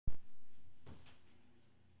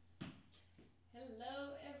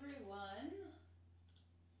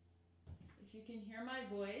If you can hear my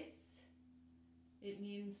voice, it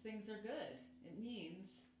means things are good. It means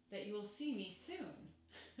that you will see me soon.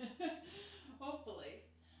 Hopefully.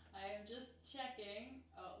 I am just checking.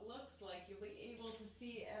 Oh, it looks like you'll be able to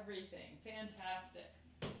see everything. Fantastic.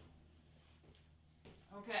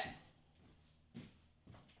 Okay.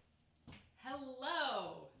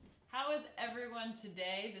 Hello. How is everyone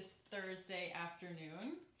today, this Thursday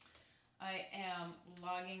afternoon? I am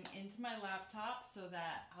logging into my laptop so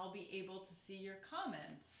that I'll be able to see your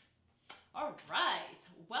comments. All right,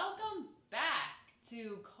 welcome back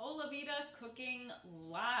to Colavita Cooking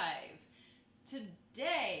Live.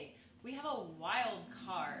 Today, we have a wild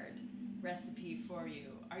card recipe for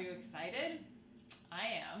you. Are you excited? I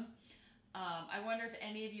am. I wonder if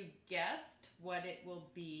any of you guessed what it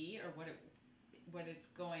will be or what it's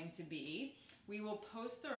going to be. We will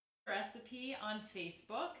post the recipe on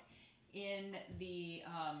Facebook in the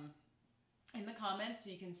comments so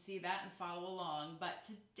you can see that and follow along. But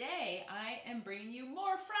today I am bringing you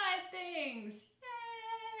more fried things.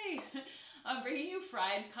 Yay! I'm bringing you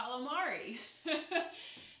fried calamari.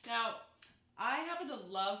 Now, I happen to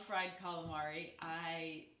love fried calamari.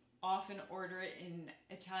 I often order it in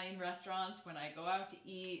Italian restaurants when I go out to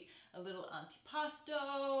eat. A little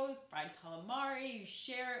antipastos, fried calamari, you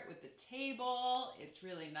share it with the table. It's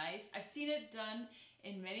really nice. I've seen it done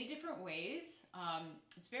in many different ways.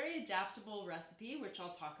 It's a very adaptable recipe, which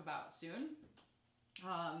I'll talk about soon.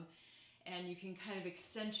 And you can kind of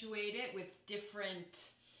accentuate it with maybe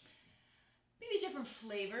different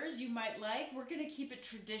flavors you might like. We're gonna keep it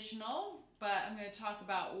traditional, but I'm gonna talk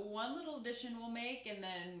about one little addition we'll make, and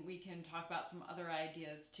then we can talk about some other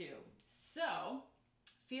ideas too. So,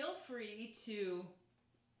 feel free to,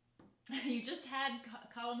 you just had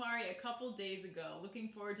calamari a couple days ago. Looking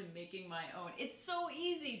forward to making my own. It's so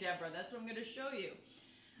easy, Deborah. That's what I'm going to show you.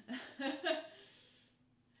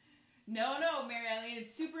 No, Mary Eileen,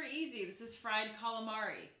 it's super easy. This is fried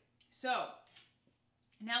calamari. So,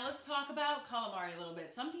 now let's talk about calamari a little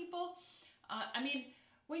bit. Some people, I mean,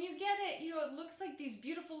 when you get it, it looks like these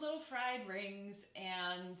beautiful little fried rings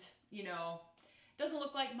and, doesn't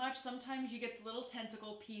look like much. Sometimes you get the little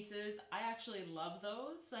tentacle pieces. I actually love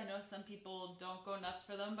those. I know some people don't go nuts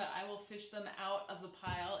for them, but I will fish them out of the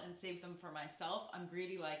pile and save them for myself. I'm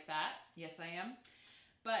greedy like that. Yes, I am.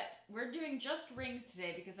 But we're doing just rings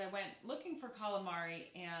today because I went looking for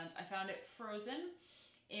calamari and I found it frozen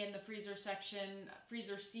in the freezer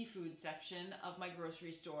seafood section of my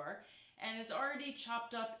grocery store. And it's already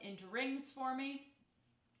chopped up into rings for me.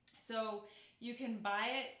 So you can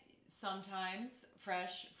buy it sometimes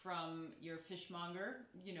fresh from your fishmonger,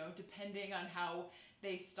 depending on how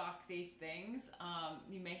they stock these things.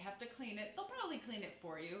 You may have to clean it. They'll probably clean it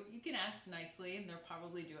for you. You can ask nicely and they'll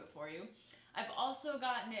probably do it for you. I've also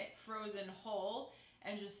gotten it frozen whole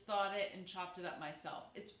and just thawed it and chopped it up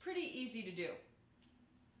myself. It's pretty easy to do.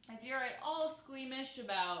 If you're at all squeamish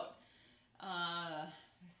about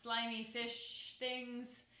slimy fish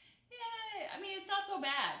things, yeah, I mean, it's not so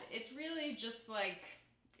bad. It's really just like,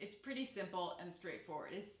 it's pretty simple and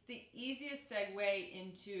straightforward. It's the easiest segue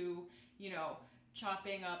into,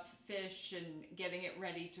 chopping up fish and getting it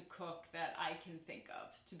ready to cook that I can think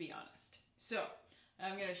of, to be honest. So,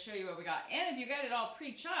 I'm gonna show you what we got. And if you got it all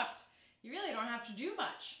pre-chopped, you really don't have to do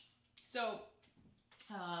much. So,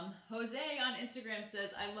 Jose on Instagram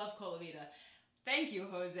says, I love Colavita. Thank you,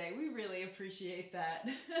 Jose. We really appreciate that.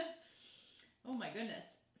 Oh my goodness.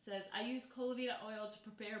 Says, I use Colavita oil to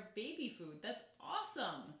prepare baby food. That's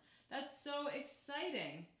awesome. That's so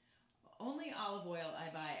exciting. Only olive oil I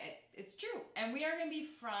buy. It's true. And we are going to be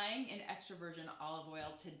frying in extra virgin olive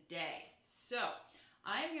oil today. So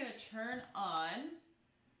I'm going to turn on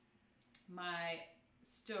my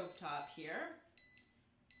stovetop here.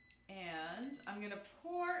 And I'm going to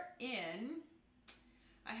pour in,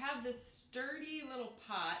 I have this sturdy little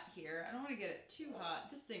pot here. I don't want to get it too hot.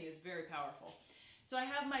 This thing is very powerful. So I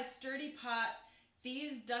have my sturdy pot.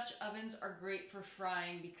 These Dutch ovens are great for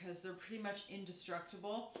frying because they're pretty much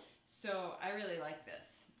indestructible. So I really like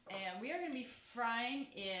this. And we are going to be frying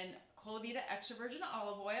in Colavita extra virgin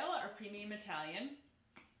olive oil, our premium Italian.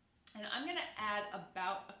 And I'm going to add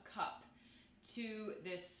about a cup to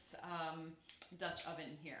this Dutch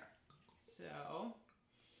oven here. So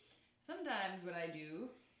sometimes what I do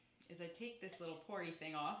is I take this little poury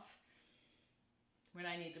thing off when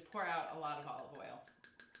I need to pour out a lot of olive oil.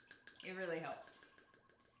 It really helps.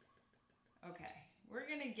 Okay, we're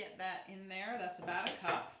gonna get that in there. That's about a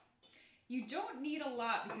cup. You don't need a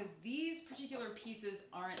lot because these particular pieces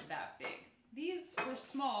aren't that big. These were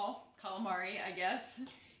small calamari, I guess,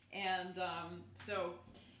 and so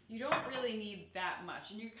You don't really need that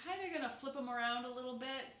much, and you're kind of gonna flip them around a little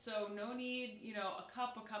bit, so no need, you know, a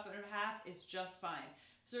cup and a half is just fine.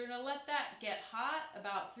 So we're gonna let that get hot,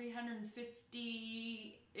 about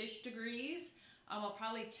 350-ish degrees. I'll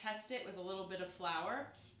probably test it with a little bit of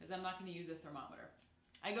flour, because I'm not gonna use a thermometer.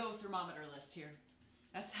 I go thermometerless here.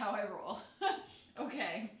 That's how I roll.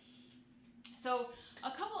 Okay, so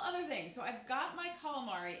a couple other things. So I've got my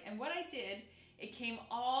calamari, and what I did, it came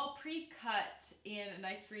all pre-cut in a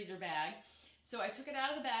nice freezer bag. So I took it out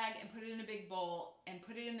of the bag and put it in a big bowl and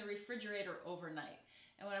put it in the refrigerator overnight.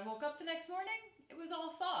 And when I woke up the next morning, it was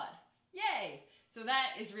all thawed. Yay! So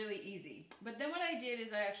that is really easy. But then what I did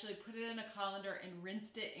is I actually put it in a colander and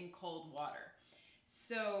rinsed it in cold water.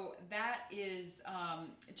 So that is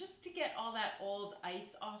just to get all that old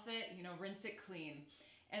ice off it, you know, rinse it clean.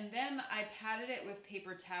 And then I patted it with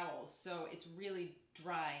paper towels, so it's really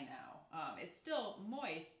dry now. It's still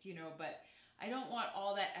moist, you know, but I don't want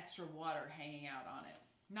all that extra water hanging out on it.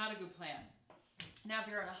 Not a good plan. Now, if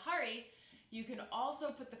you're in a hurry, you can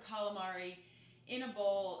also put the calamari in a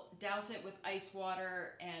bowl, douse it with ice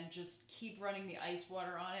water, and just keep running the ice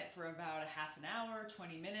water on it for about a half an hour,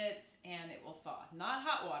 20 minutes, and it will thaw. Not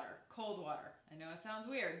hot water, cold water. I know it sounds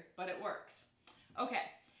weird, but it works.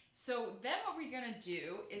 Okay, so then what we're gonna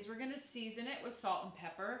do is we're gonna season it with salt and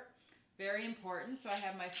pepper. Very important. So I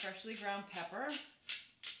have my freshly ground pepper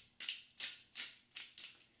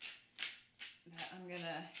that I'm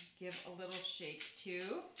gonna give a little shake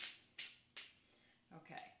to.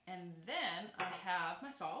 Okay, and then I have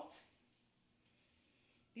my salt.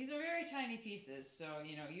 These are very tiny pieces, so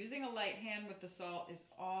you know, using a light hand with the salt is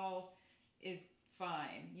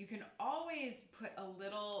fine. You can always put a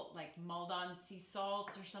little like Maldon sea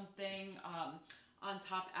salt or something on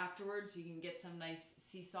top afterwards, so you can get some nice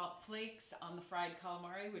sea salt flakes on the fried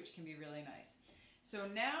calamari, which can be really nice. So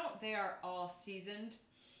now they are all seasoned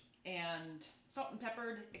and salt and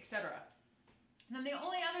peppered, etc. And then the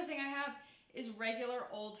only other thing I have is regular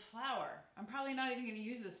old flour. I'm probably not even going to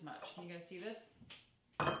use this much. Can you guys see this?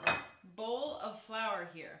 Bowl of flour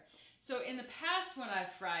here. So in the past when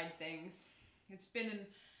I've fried things, it's been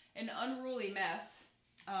an unruly mess,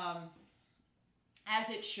 as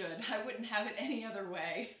it should. I wouldn't have it any other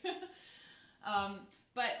way.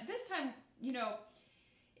 But this time, you know,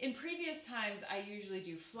 in previous times I usually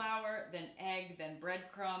do flour, then egg, then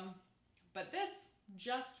breadcrumb, but this,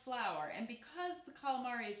 just flour. And because the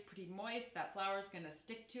calamari is pretty moist, that flour is going to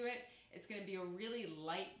stick to it. It's going to be a really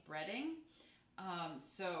light breading.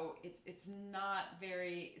 So it's not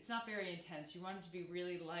very intense. You want it to be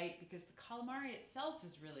really light because the calamari itself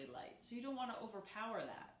is really light. So you don't want to overpower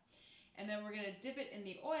that. And then we're going to dip it in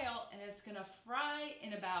the oil, and it's going to fry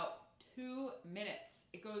in about 2 minutes.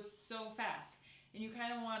 It goes so fast. And you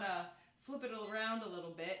kind of want to flip it around a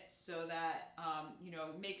little bit so that, you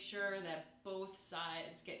know, make sure that both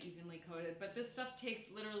sides get evenly coated. But this stuff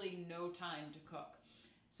takes literally no time to cook.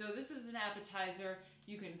 So this is an appetizer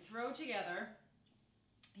you can throw together,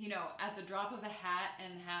 you know, at the drop of a hat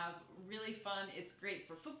and have really fun. It's great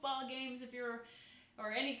for football games if you're,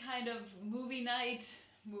 or any kind of movie night.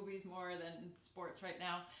 Movies more than sports right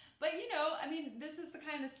now. But you know, I mean, this is the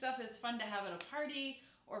kind of stuff that's fun to have at a party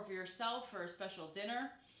or for yourself for a special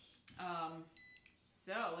dinner.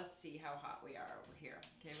 So let's see how hot we are over here.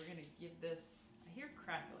 Okay, we're gonna give this, I hear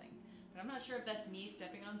crackling, but I'm not sure if that's me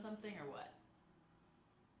stepping on something or what.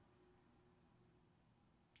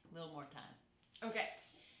 A little more time. Okay,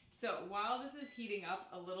 so while this is heating up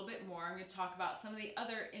a little bit more, I'm gonna talk about some of the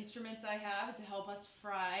other instruments I have to help us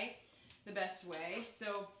fry the best way.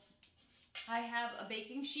 So I have a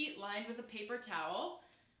baking sheet lined with a paper towel.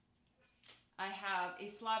 I have a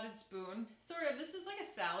slotted spoon. Sort of, this is like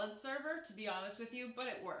a salad server, to be honest with you, but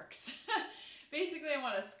it works. Basically, I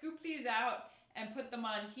want to scoop these out and put them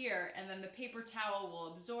on here, and then the paper towel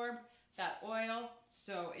will absorb that oil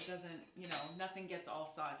so it doesn't, you know, nothing gets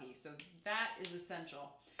all soggy. So that is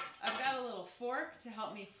essential. I've got a little fork to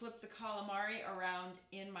help me flip the calamari around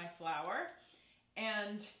in my flour,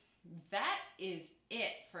 and that is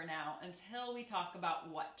it for now until we talk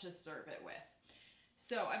about what to serve it with.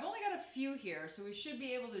 So I've only got a few here, so we should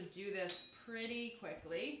be able to do this pretty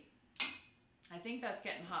quickly. I think that's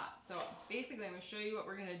getting hot. So basically I'm going to show you what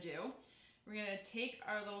we're going to do. We're going to take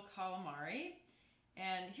our little calamari,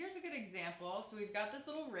 and here's a good example. So we've got this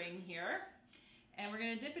little ring here, and we're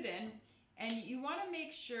going to dip it in, and you want to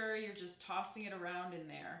make sure you're just tossing it around in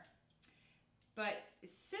there. But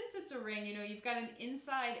since it's a ring, you know, you've got an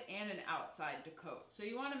inside and an outside to coat. So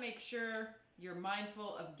you want to make sure you're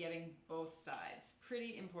mindful of getting both sides.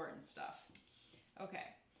 Pretty important stuff. Okay,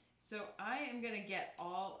 so I am going to get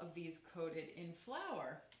all of these coated in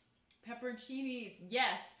flour. Pepperoncinis,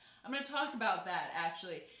 yes, I'm going to talk about that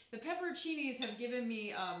actually. The pepperoncinis have given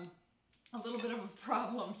me a little bit of a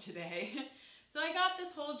problem today. So I got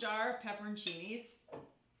this whole jar of pepperoncinis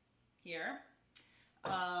here.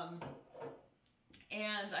 And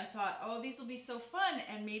I thought, oh, these will be so fun,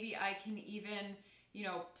 and maybe I can even, you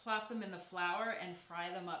know, plop them in the flour and fry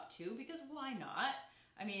them up too, because why not?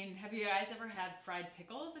 I mean, have you guys ever had fried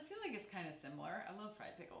pickles? I feel like it's kind of similar. I love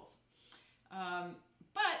fried pickles.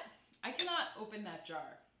 But I cannot open that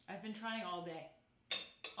jar. I've been trying all day.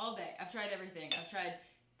 All day. I've tried everything. I've tried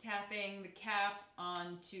tapping the cap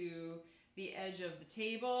onto the edge of the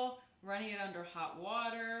table, running it under hot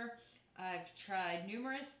water. I've tried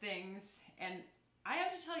numerous things, and I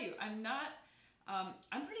have to tell you,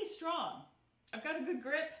 I'm pretty strong. I've got a good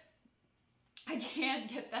grip. I can't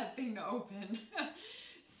get that thing to open.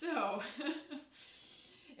 So,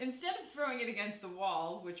 instead of throwing it against the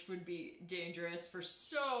wall, which would be dangerous for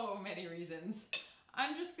so many reasons,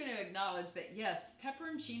 I'm just going to acknowledge that yes,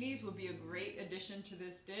 pepperoncinis will be a great addition to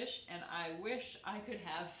this dish, and I wish I could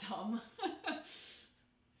have some.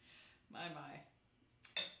 My.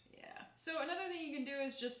 Yeah. So another thing you can do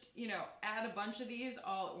is just, you know, add a bunch of these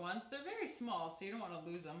all at once. They're very small, so you don't want to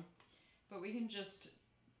lose them. But we can just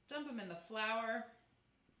dump them in the flour.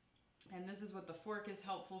 And this is what the fork is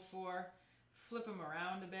helpful for. Flip them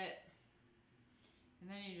around a bit. And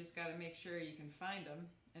then you just got to make sure you can find them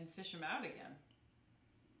and fish them out again.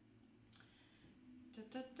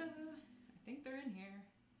 Da-da-da. I think they're in here.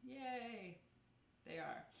 Yay. They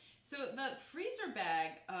are. So the freezer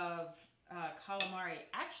bag of calamari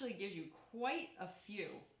actually gives you quite a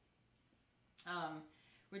few,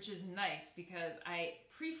 which is nice because I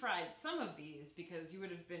pre-fried some of these because you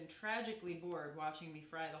would have been tragically bored watching me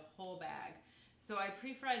fry the whole bag. So I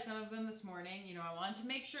pre-fried some of them this morning. You know, I wanted to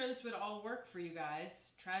make sure this would all work for you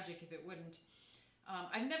guys. Tragic if it wouldn't.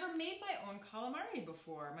 I've never made my own calamari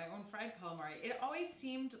before, my own fried calamari. It always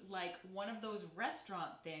seemed like one of those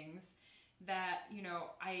restaurant things that, you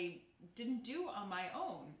know, I didn't do on my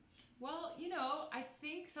own. Well, you know, I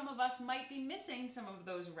think some of us might be missing some of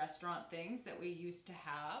those restaurant things that we used to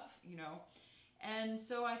have, you know. And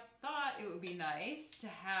so I thought it would be nice to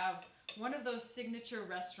have one of those signature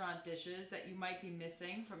restaurant dishes that you might be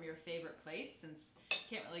missing from your favorite place, since you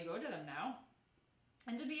can't really go to them now,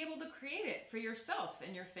 and to be able to create it for yourself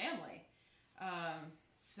and your family.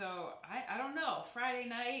 So I don't know, Friday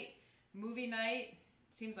night, movie night,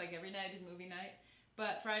 seems like every night is movie night,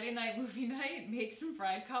 but Friday night, movie night, make some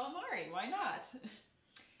fried calamari, why not?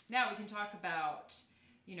 Now we can talk about,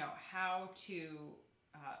 you know, how you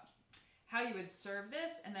would serve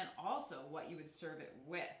this, and then also what you would serve it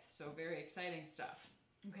with. So very exciting stuff.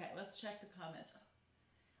 Okay, let's check the comments.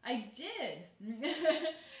 I did,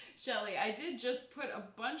 Shelly, I did just put a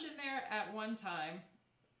bunch in there at one time.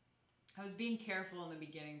 I was being careful in the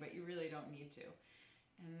beginning, but you really don't need to.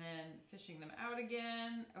 And then fishing them out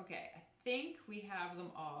again. Okay, I think we have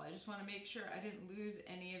them all. I just want to make sure I didn't lose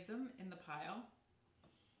any of them in the pile.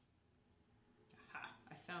 Aha,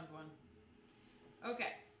 I found one.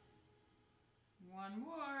 Okay. One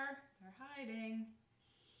more. They're hiding.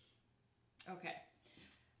 Okay.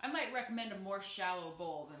 I might recommend a more shallow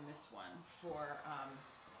bowl than this one for,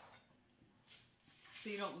 so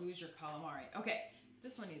you don't lose your calamari. Okay,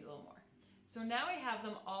 this one needs a little more. So now I have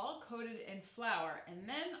them all coated in flour, and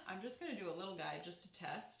then I'm just going to do a little guy just to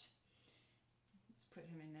test. Let's put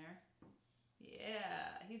him in there.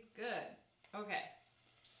 Yeah, he's good. Okay.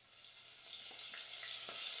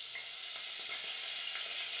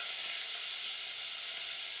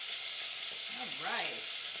 All right.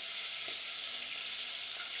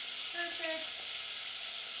 Perfect.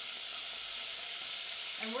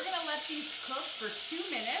 And we're going to let these cook for 2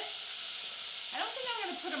 minutes. I don't think I'm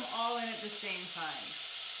going to put them all in at the same time.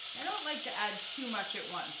 I don't like to add too much at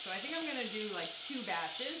once, so I think I'm going to do like 2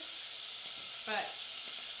 batches. But,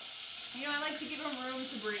 you know, I like to give them room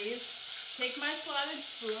to breathe. Take my slotted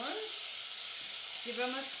spoon, give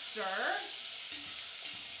them a stir.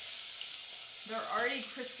 They're already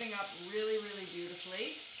crisping up really, really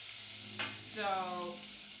beautifully. So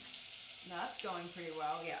that's going pretty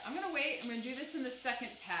well. Yeah, I'm going to wait. I'm going to do this in the second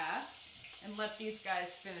pass and let these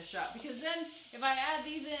guys finish up. Because then if I add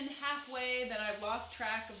these in halfway, then I've lost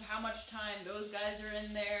track of how much time those guys are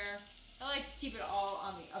in there. I like to keep it all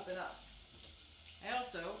on the up and up. I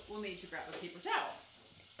also will need to grab a paper towel.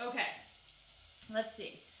 Okay, let's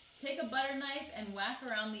see. Take a butter knife and whack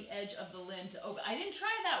around the edge of the lid to open. I didn't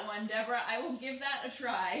try that one, Deborah. I will give that a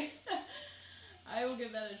try. I will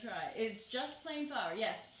give that a try. It's just plain flour,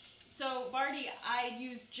 yes. So, Barty, I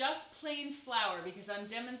use just plain flour because I'm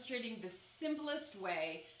demonstrating the simplest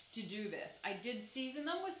way to do this. I did season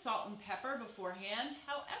them with salt and pepper beforehand.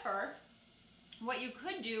 However, what you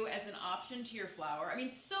could do as an option to your flour, I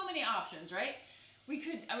mean, so many options, right? We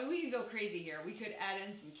could go crazy here. We could add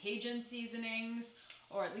in some Cajun seasonings,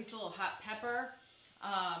 or at least a little hot pepper.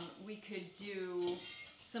 We could do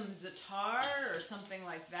some za'atar or something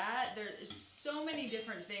like that. There's so many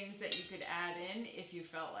different things that you could add in if you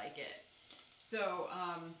felt like it. So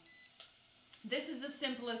this is the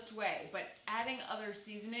simplest way, but adding other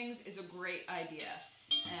seasonings is a great idea.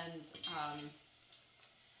 And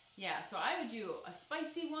yeah, so I would do a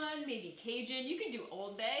spicy one, maybe Cajun. You can do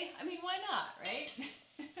Old Bay. I mean, why not, right?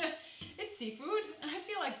 It's seafood. I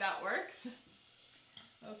feel like that works.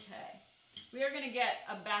 Okay. We are going to get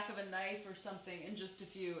a back of a knife or something in just a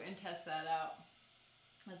few and test that out.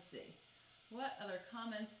 Let's see. What other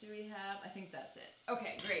comments do we have? I think that's it.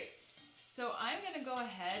 Okay, great. So I'm going to go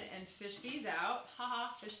ahead and fish these out.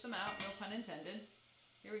 Haha, fish them out, no pun intended.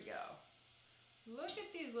 Here we go. Look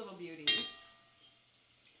at these little beauties.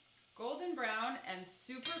 Golden brown and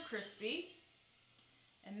super crispy.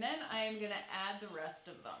 And then I am going to add the rest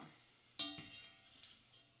of them.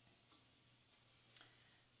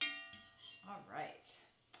 All right.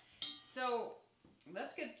 So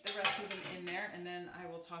let's get the rest of them in there, and then I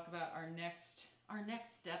will talk about our next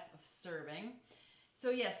step of serving. So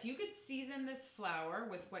yes, you could season this flour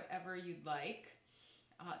with whatever you'd like,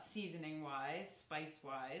 seasoning-wise,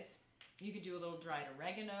 spice-wise. You could do a little dried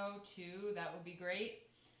oregano too. That would be great.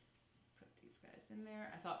 Put these guys in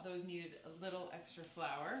there. I thought those needed a little extra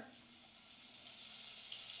flour.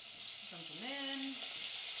 Dump them in.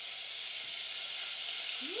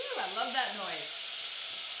 Ooh, I love that noise.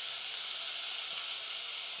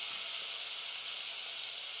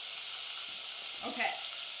 Okay,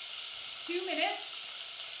 2 minutes.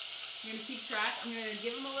 I'm gonna keep track. I'm gonna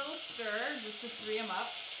give them a little stir just to free them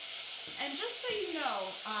up. And just so you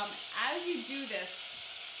know, as you do this,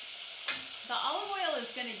 the olive oil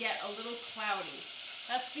is gonna get a little cloudy.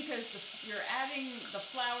 That's because you're adding the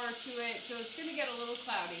flour to it, so it's gonna get a little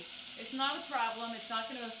cloudy. It's not a problem. It's not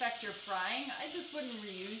going to affect your frying. I just wouldn't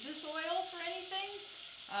reuse this oil for anything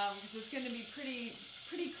because it's going to be pretty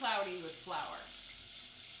cloudy with flour.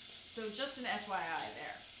 So just an FYI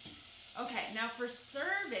there. Okay, now for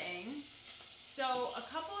serving, so a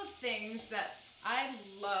couple of things that I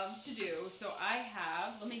love to do. So I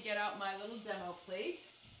have, let me get out my little demo plate.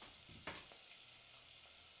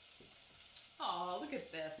 Oh, look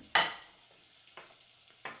at this.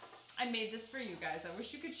 I made this for you guys. I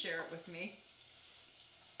wish you could share it with me.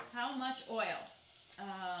 How much oil?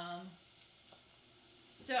 How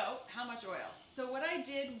much oil? So what I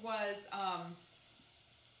did was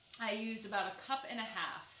I used about 1.5 cups,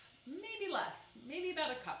 maybe less, maybe about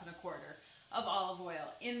 1.25 cups of olive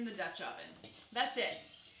oil in the Dutch oven. That's it.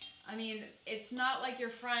 I mean, it's not like you're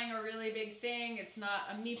frying a really big thing. It's not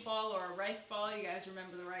a meatball or a rice ball. You guys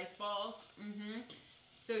remember the rice balls?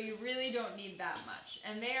 So you really don't need that much.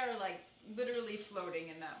 And they are like literally floating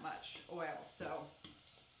in that much oil. So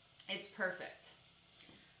it's perfect.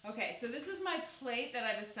 Okay, so this is my plate that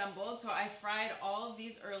I've assembled. So I fried all of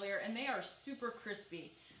these earlier and they are super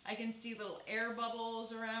crispy. I can see little air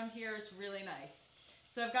bubbles around here. It's really nice.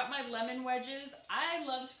 So I've got my lemon wedges. I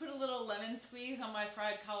love to put a little lemon squeeze on my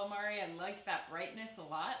fried calamari. I like that brightness a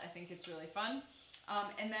lot. I think it's really fun.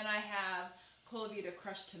 And then I have Colavita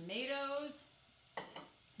crushed tomatoes.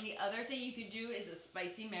 The other thing you could do is a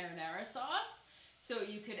spicy marinara sauce. So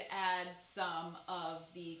you could add some of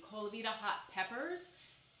the Colavita hot peppers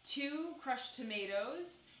to crushed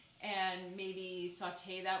tomatoes and maybe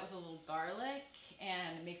saute that with a little garlic,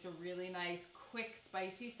 and it makes a really nice quick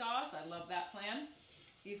spicy sauce. I love that plan.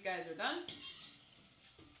 These guys are done.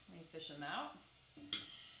 Let me fish them out.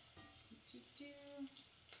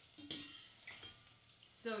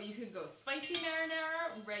 So you could go spicy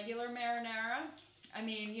marinara, regular marinara. I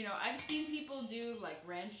mean, you know, I've seen people do like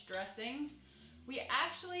ranch dressings. We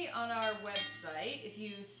actually, on our website, if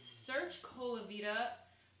you search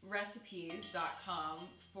ColavitaRecipes.com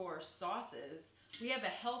for sauces, we have a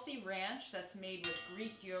healthy ranch that's made with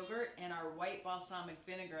Greek yogurt and our white balsamic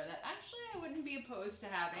vinegar that actually I wouldn't be opposed to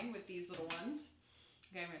having with these little ones.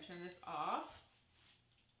 Okay, I'm going to turn this off.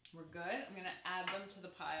 We're good. I'm going to add them to the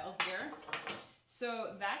pile here.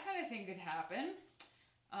 So that kind of thing could happen.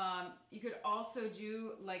 You could also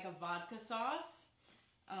do like a vodka sauce.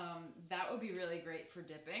 That would be really great for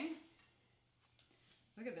dipping.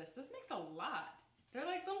 Look at this. This makes a lot. They're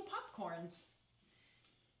like little popcorns.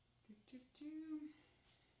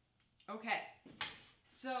 Okay.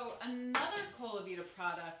 So another Colavita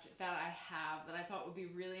product that I have that I thought would be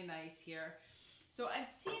really nice here. So I've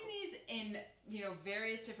seen these in, you know,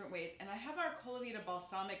 various different ways, and I have our Colavita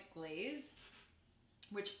balsamic glaze,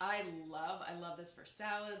 which I love. I love this for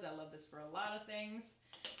salads. I love this for a lot of things.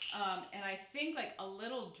 And I think like a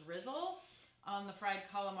little drizzle on the fried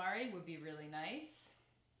calamari would be really nice.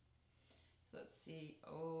 So let's see.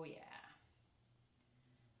 Oh yeah.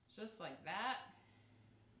 Just like that.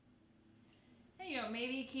 And, you know,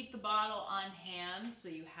 maybe keep the bottle on hand so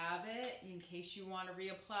you have it in case you want to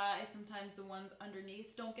reapply. Sometimes the ones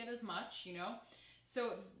underneath don't get as much, you know.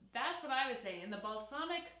 So that's what I would say. And the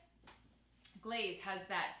balsamic glaze has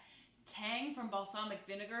that tang from balsamic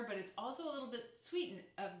vinegar, but it's also a little bit sweet.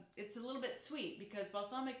 It's a little bit sweet because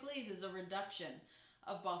balsamic glaze is a reduction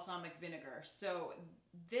of balsamic vinegar. So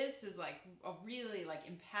this is like a really like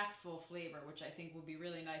impactful flavor, which I think will be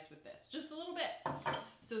really nice with this. Just a little bit.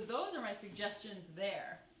 So those are my suggestions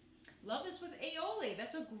there. Love this with aioli.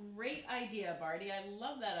 That's a great idea, Barty. I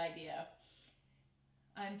love that idea.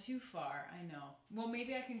 I'm too far, I know. Well,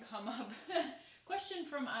 maybe I can come up. Question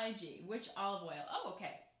from IG, which olive oil? Oh,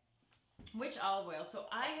 okay. Which olive oil? So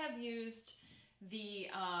I have used the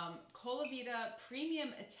Colavita Premium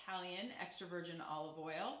Italian Extra Virgin Olive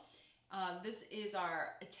Oil. This is our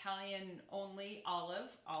Italian only olive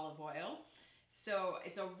oil. So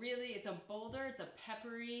it's a bolder, it's a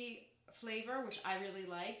peppery flavor, which I really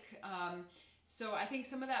like. So I think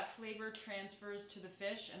some of that flavor transfers to the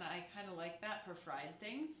fish, and I kind of like that for fried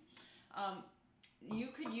things. You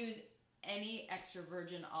could use any extra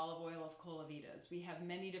virgin olive oil of Colavitas. We have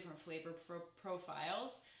many different flavor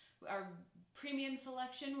profiles. Our premium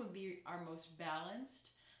selection would be our most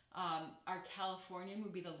balanced. Our Californian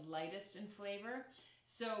would be the lightest in flavor.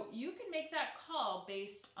 So you can make that call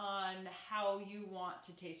based on how you want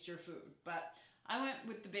to taste your food. But I went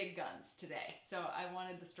with the big guns today, so I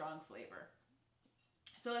wanted the strong flavor.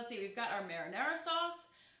 So let's see, we've got our marinara sauce,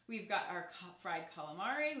 we've got our fried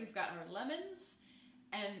calamari, we've got our lemons,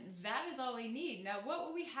 and that is all we need. Now, what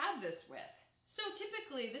would we have this with? So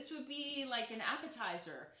typically, this would be like an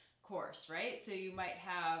appetizer course, right? So you might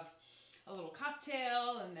have a little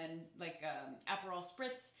cocktail and then like Aperol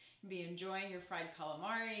Spritz, be enjoying your fried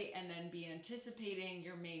calamari, and then be anticipating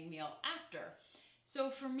your main meal after.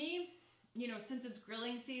 So for me, you know, since it's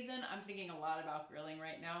grilling season, I'm thinking a lot about grilling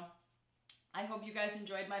right now. I hope you guys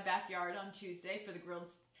enjoyed my backyard on Tuesday for the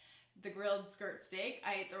grilled skirt steak.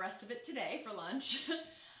 I ate the rest of it today for lunch.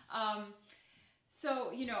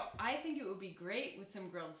 So, you know, I think it would be great with some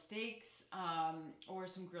grilled steaks or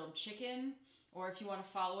some grilled chicken. Or if you want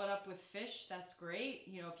to follow it up with fish, that's great.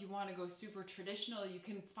 You know, if you want to go super traditional, you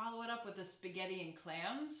can follow it up with a spaghetti and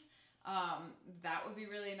clams. That would be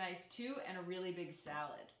really nice too, and a really big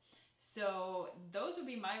salad. So those would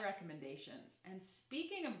be my recommendations. And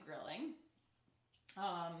speaking of grilling,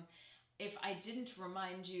 if I didn't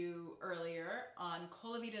remind you earlier, on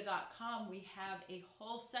colavita.com we have a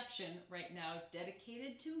whole section right now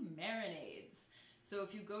dedicated to marinades. So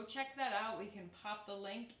if you go check that out, we can pop the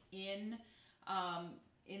link in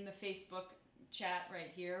the Facebook chat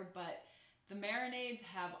right here. But the marinades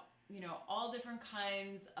have, you know, all different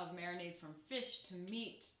kinds of marinades, from fish to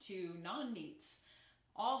meat to non-meats,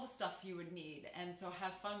 all the stuff you would need. And so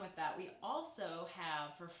have fun with that. We also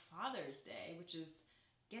have, for Father's Day, which is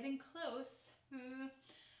getting close,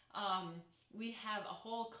 we have a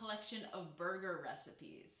whole collection of burger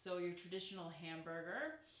recipes. So your traditional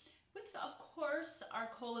hamburger with, of course, our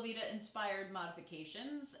Colavita inspired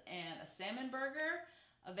modifications, and a salmon burger,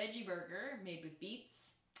 a veggie burger made with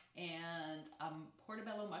beets, and a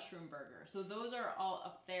portobello mushroom burger. So those are all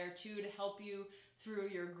up there too to help you through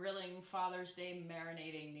your grilling Father's Day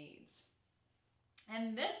marinating needs.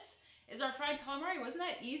 And this is our fried calamari. Wasn't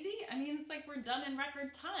that easy? I mean, it's like we're done in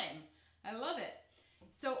record time. I love it.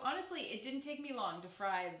 So honestly, it didn't take me long to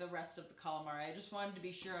fry the rest of the calamari. I just wanted to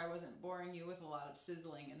be sure I wasn't boring you with a lot of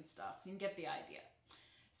sizzling and stuff. You can get the idea.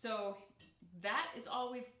 So that is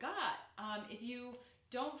all we've got. If you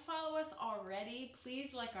don't follow us already,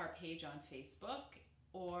 please like our page on Facebook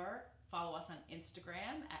or follow us on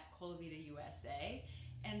Instagram at Colavita USA.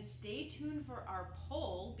 And stay tuned for our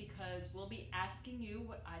poll, because we'll be asking you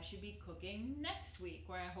what I should be cooking next week,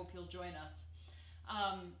 where I hope you'll join us.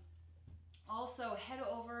 Also, head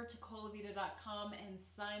over to colavita.com and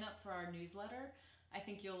sign up for our newsletter. I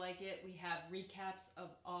think you'll like it. We have recaps of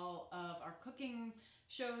all of our cooking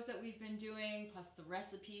shows that we've been doing, plus the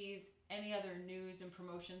recipes, any other news and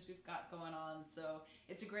promotions we've got going on. So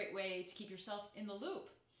it's a great way to keep yourself in the loop.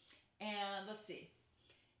 And let's see.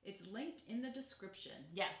 It's linked in the description.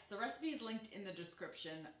 Yes, the recipe is linked in the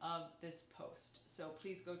description of this post. So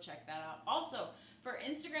please go check that out. Also, for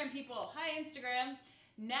Instagram people, hi Instagram.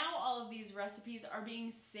 now all of these recipes are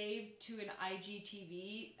being saved to an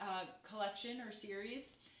IGTV collection or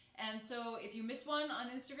series. And so if you miss one on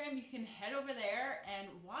Instagram, you can head over there and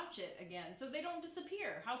watch it again so they don't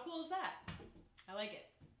disappear. How cool is that? I like it.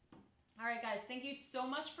 All right, guys, thank you so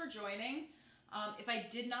much for joining. If I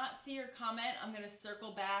did not see your comment, I'm going to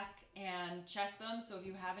circle back and check them. So if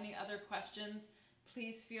you have any other questions,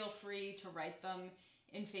 please feel free to write them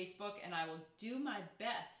in Facebook and I will do my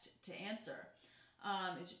best to answer.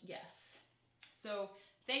 Yes. So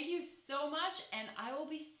thank you so much, and I will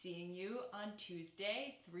be seeing you on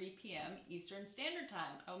Tuesday, 3 p.m. Eastern Standard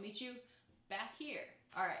Time. I will meet you back here.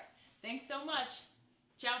 All right. Thanks so much.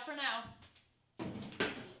 Ciao for now.